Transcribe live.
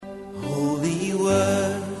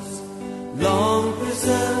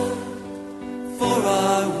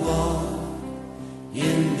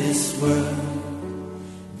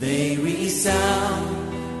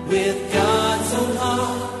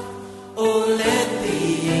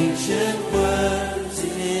ancient words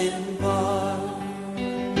impart.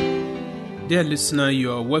 Dear listener,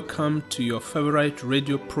 you are welcome to your favorite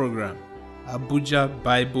radio program, Abuja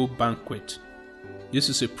Bible Banquet. This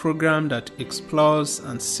is a program that explores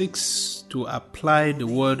and seeks to apply the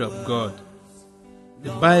Word of God.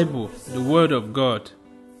 The Bible, the Word of God,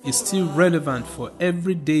 is still relevant for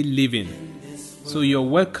everyday living. So you're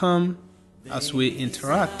welcome as we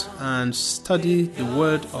interact and study the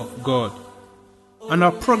Word of God. On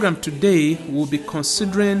our program today, we'll be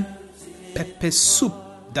considering pepper soup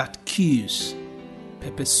that kills.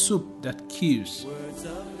 Pepper soup that kills.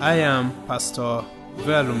 I am Pastor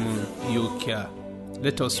Velumun Yokia.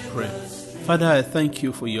 Let us pray. Father, I thank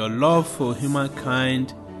you for your love for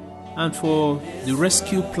humankind and for the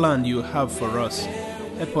rescue plan you have for us.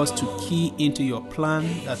 Help us to key into your plan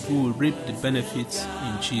that we will reap the benefits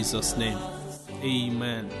in Jesus' name.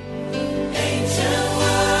 Amen. Ancient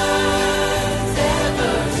words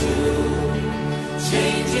ever true,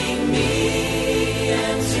 changing me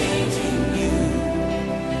and changing you.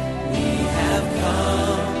 We have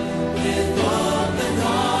come with open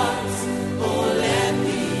hearts. Oh, let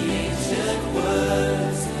the ancient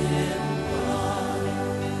words impart.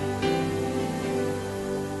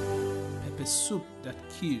 Pepper soup that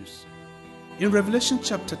kills. In Revelation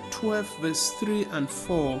chapter 12, verse 3 and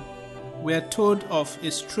 4, we are told of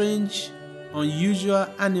a strange, unusual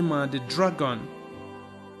animal, the dragon,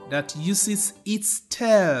 that uses its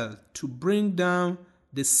tail to bring down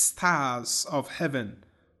the stars of heaven.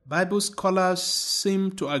 Bible scholars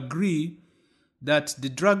seem to agree that the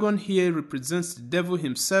dragon here represents the devil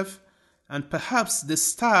himself, and perhaps the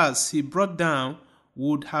stars he brought down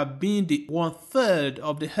would have been the 1/3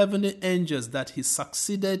 of the heavenly angels that he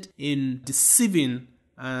succeeded in deceiving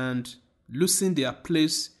and losing their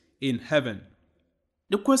place in heaven.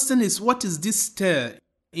 The question is, what is this tail?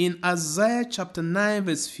 In Isaiah chapter 9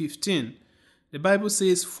 verse 15, the Bible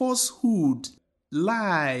says falsehood,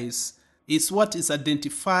 lies, is what is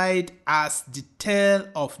identified as the tail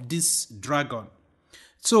of this dragon.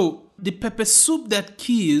 So the pepper soup that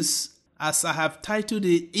kills, as I have titled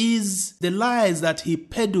it, is the lies that he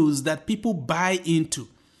peddles that people buy into.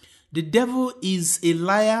 The devil is a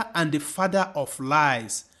liar and the father of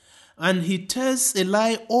lies. And he tells a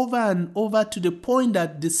lie over and over to the point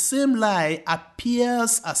that the same lie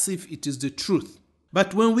appears as if it is the truth.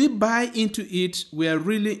 But when we buy into it, we are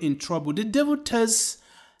really in trouble. The devil tells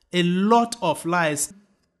a lot of lies.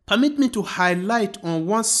 Permit me to highlight on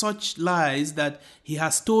one such lies that he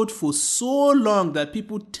has told for so long that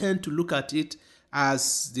people tend to look at it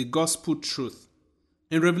as the gospel truth.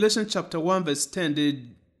 In Revelation chapter 1 verse 10, the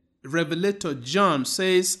revelator John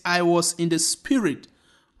says, I was in the Spirit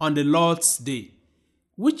on the Lord's day.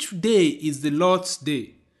 Which day is the Lord's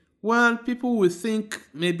day? Well, people will think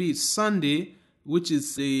maybe it's Sunday, which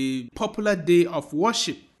is a popular day of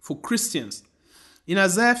worship for Christians. In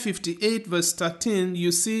Isaiah 58 verse 13,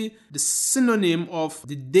 you see the synonym of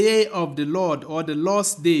the day of the Lord or the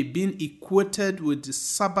Lord's day being equated with the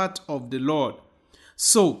Sabbath of the Lord.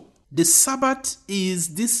 So, the Sabbath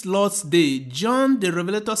is this Lord's day. John the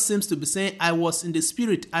Revelator seems to be saying, I was in the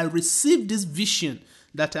Spirit. I received this vision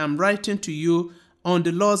that I'm writing to you on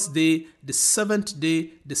the Lord's day, the seventh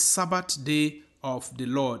day, the Sabbath day of the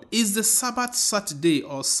Lord. Is the Sabbath Saturday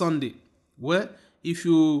or Sunday? Well, if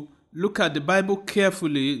you look at the Bible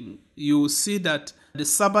carefully, you will see that the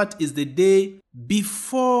Sabbath is the day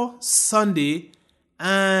before Sunday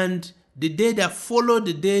and the day that followed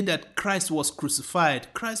the day that Christ was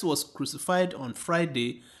crucified. Christ was crucified on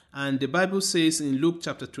Friday, and the Bible says in Luke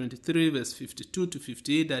chapter 23 verse 52 to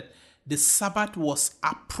 58 that the Sabbath was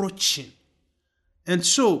approaching. And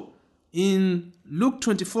so, in Luke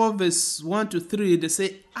 24 verse 1 to 3, they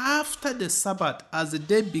say, after the Sabbath, as the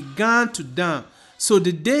day began to dawn. So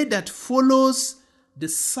the day that follows the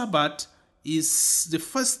Sabbath is the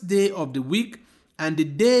first day of the week, and the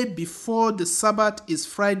day before the Sabbath is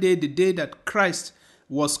Friday, the day that Christ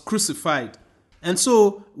was crucified. And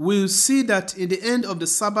so we'll see that in the end of the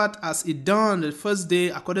Sabbath, as it dawned the first day,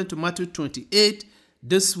 according to Matthew 28,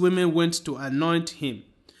 these women went to anoint him.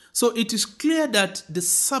 So it is clear that the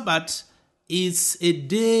Sabbath is a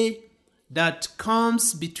day that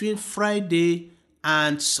comes between Friday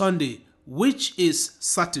and Sunday, which is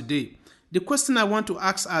Saturday. The question I want to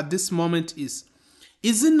ask at this moment is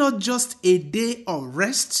it not just a day of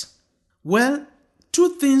rest? Well,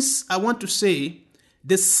 two things I want to say.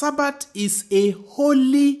 The Sabbath is a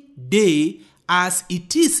holy day as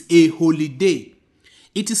it is a holy day.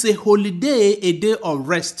 It is a holy day, a day of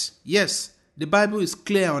rest. Yes, The Bible is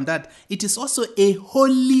clear on that. It is also a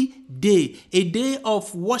holy day, a day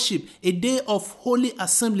of worship, a day of holy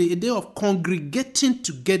assembly, a day of congregating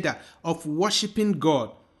together, of worshiping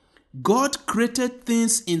God. God created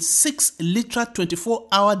things in 6 literal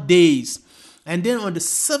 24-hour days. And then on the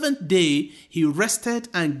 7th day, he rested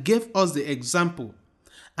and gave us the example.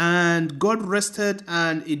 And God rested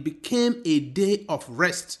and it became a day of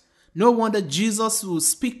rest. No wonder Jesus will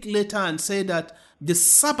speak later and say that the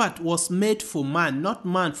Sabbath was made for man, not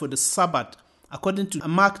man for the Sabbath, according to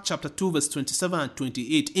Mark chapter 2, verse 27 and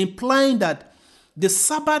 28, implying that the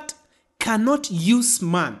Sabbath cannot use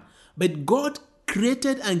man, but God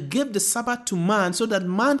created and gave the Sabbath to man so that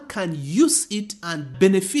man can use it and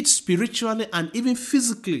benefit spiritually and even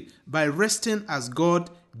physically by resting as God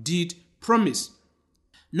did promise.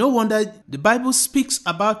 No wonder the Bible speaks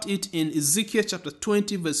about it in Ezekiel chapter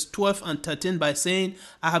 20 verse 12 and 13 by saying,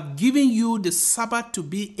 I have given you the Sabbath to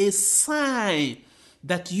be a sign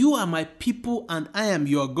that you are my people and I am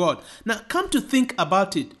your God. Now come to think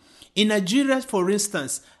about it. In Nigeria, for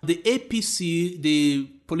instance, the APC, the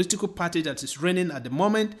political party that is reigning at the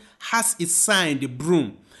moment, has its sign, the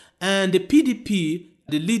broom. And the PDP,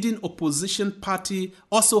 the leading opposition party,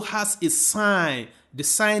 also has its sign, the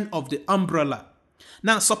sign of the umbrella.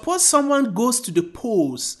 Now, suppose someone goes to the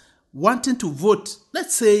polls wanting to vote.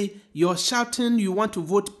 Let's say you're shouting you want to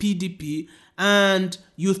vote PDP and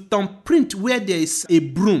you thumbprint where there is a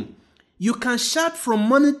broom. You can shout from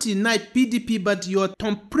morning till night PDP, but you're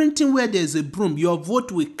thumbprinting where there is a broom. Your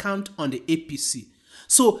vote will count on the APC.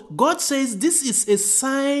 So God says this is a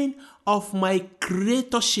sign of my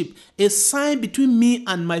creatorship, a sign between me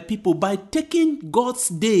and my people. By taking God's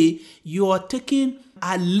day, you are taking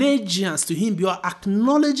allegiance to him. You are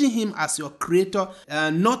acknowledging him as your creator,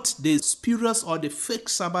 not the spurious or the fake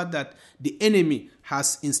Sabbath that the enemy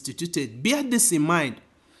has instituted. Bear this in mind.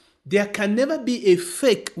 There can never be a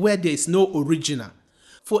fake where there is no original.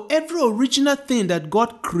 For every original thing that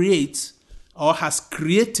God creates or has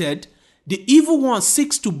created, the evil one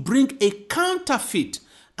seeks to bring a counterfeit,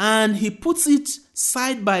 and he puts it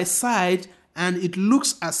side by side and it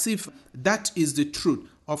looks as if that is the truth.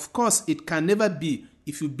 Of course, it can never be.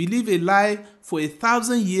 If you believe a lie for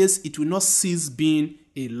 1,000 years, it will not cease being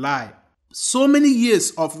a lie. So many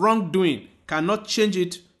years of wrongdoing cannot change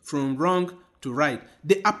it from wrong to right.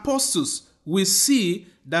 The apostles, we see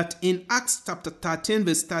that in Acts chapter 13,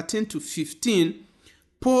 verse 13 to 15,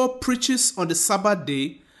 Paul preaches on the Sabbath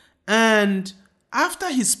day, and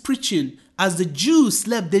after his preaching, as the Jews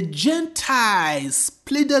slept, the Gentiles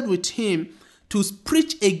pleaded with him to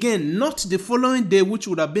preach again, not the following day, which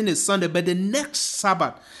would have been a Sunday, but the next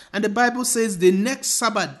Sabbath. And the Bible says the next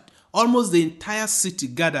Sabbath, almost the entire city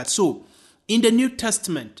gathered. So, in the New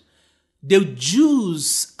Testament, the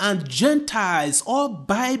Jews and Gentiles, all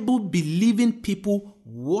Bible-believing people,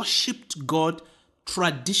 worshipped God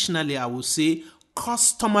traditionally, I would say,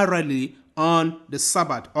 customarily on the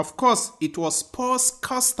Sabbath. Of course, it was Paul's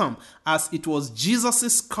custom as it was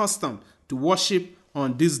Jesus' custom to worship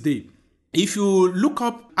on this day. If you look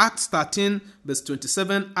up Acts 13, verse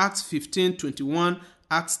 27, Acts 15, 21,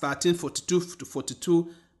 Acts 13, 42 to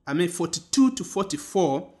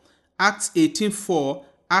 44, Acts 18, 4,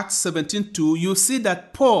 Acts 17, 2, you see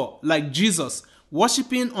that Paul, like Jesus,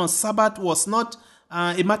 worshiping on Sabbath was not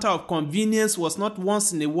a matter of convenience, was not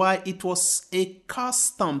once in a while. It was a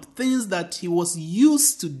custom, things that he was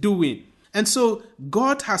used to doing. And so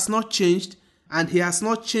God has not changed, and he has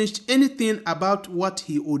not changed anything about what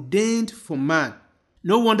he ordained for man.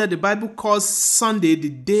 No wonder the Bible calls Sunday the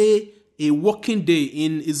day, a working day,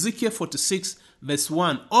 in Ezekiel 46 verse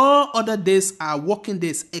 1. All other days are working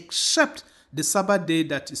days except the Sabbath day,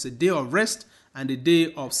 that is a day of rest and a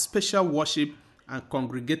day of special worship and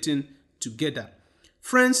congregating together.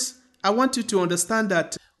 Friends, I want you to understand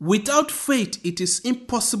that without faith, it is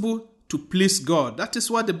impossible to please God. That is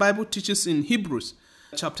what the Bible teaches in Hebrews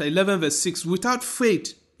chapter 11 verse 6. Without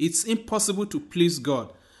faith, it's impossible to please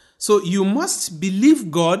God. So you must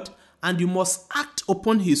believe God and you must act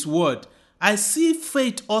upon his word. I see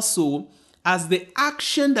faith also as the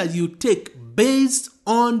action that you take based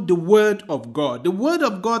on the word of God. The word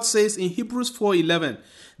of God says in Hebrews 4:11,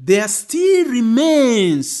 there still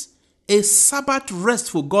remains a Sabbath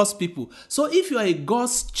rest for God's people. So if you are a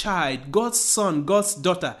God's child, God's son, God's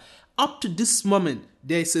daughter, up to this moment,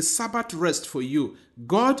 there is a Sabbath rest for you.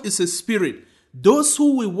 God is a spirit. Those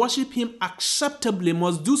who will worship him acceptably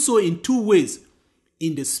must do so in two ways: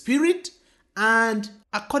 in the spirit and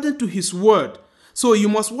according to his word. So you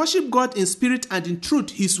must worship God in spirit and in truth.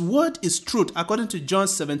 His word is truth, according to John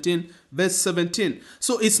 17, verse 17.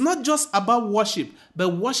 So it's not just about worship, but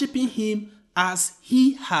worshiping him as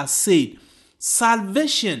he has said.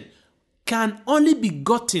 Salvation can only be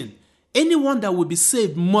gotten. Anyone that will be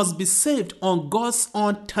saved must be saved on God's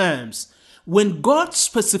own terms. When God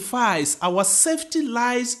specifies, our safety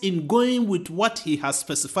lies in going with what he has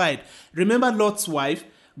specified. Remember Lot's wife?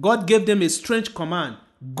 God gave them a strange command.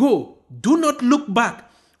 Go, do not look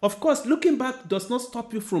back. Of course, looking back does not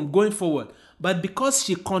stop you from going forward. But because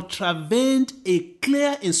she contravened a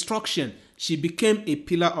clear instruction, she became a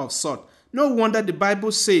pillar of salt. No wonder the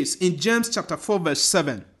Bible says in James chapter 4 verse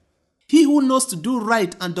 7, he who knows to do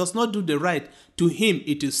right and does not do the right, to him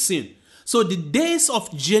it is sin. So the days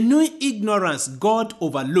of genuine ignorance God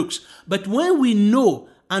overlooks. But when we know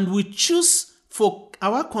and we choose for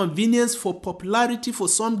our convenience, for popularity, for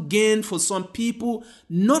some gain, for some people,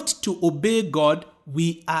 not to obey God,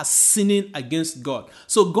 we are sinning against God.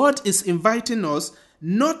 So God is inviting us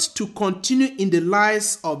not to continue in the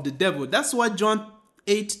lies of the devil. That's why John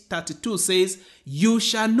 8:32 says, you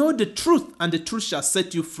shall know the truth and the truth shall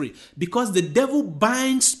set you free. Because the devil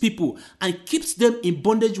binds people and keeps them in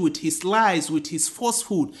bondage with his lies, with his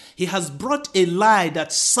falsehood. He has brought a lie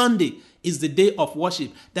that Sunday is the day of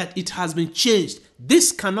worship, that it has been changed.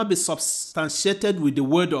 This cannot be substantiated with the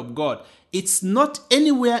word of God. It's not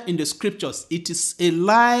anywhere in the scriptures. It is a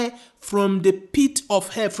lie from the pit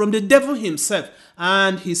of hell, from the devil himself.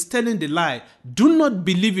 And he's telling the lie. Do not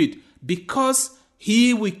believe it, because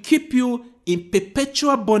he will keep you in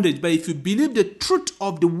perpetual bondage. But if you believe the truth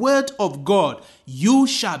of the word of God, you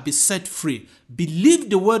shall be set free.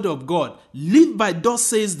 Believe the word of God. Live by thus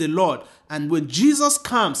says the Lord. And when Jesus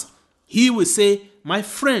comes, he will say, my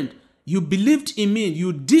friend, you believed in me.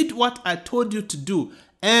 You did what I told you to do.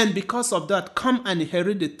 And because of that, come and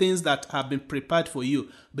inherit the things that have been prepared for you.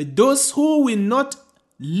 But those who will not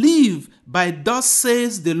live by thus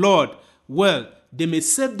says the Lord, well, they may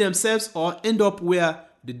save themselves or end up where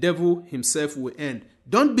the devil himself will end.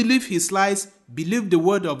 Don't believe his lies. Believe the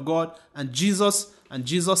word of God and Jesus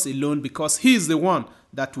alone, because he is the one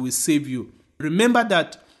that will save you. Remember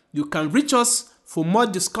that you can reach us for more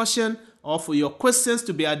discussion or for your questions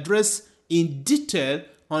to be addressed in detail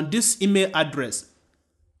on this email address,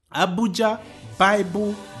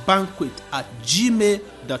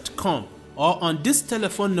 abujabiblebanquet@gmail.com, or on this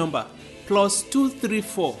telephone number,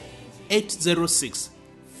 +234 806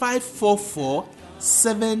 544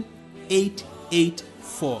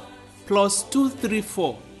 7884,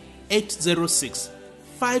 +234 806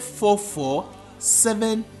 544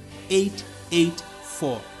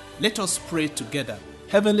 7884. Let us pray together.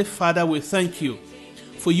 Heavenly Father, we thank you,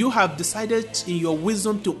 for you have decided in your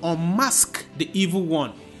wisdom to unmask the evil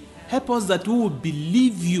one. Help us that we will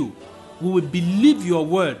believe you, we will believe your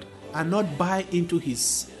word, and not buy into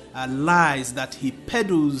his lies that he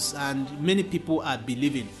peddles and many people are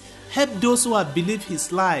believing. Help those who have believed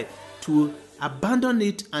his lie to abandon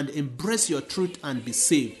it and embrace your truth and be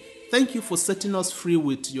saved. Thank you for setting us free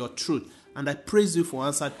with your truth, and I praise you for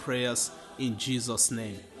answered prayers in Jesus'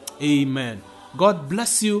 name. Amen. God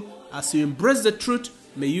bless you as you embrace the truth.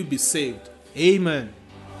 May you be saved. Amen.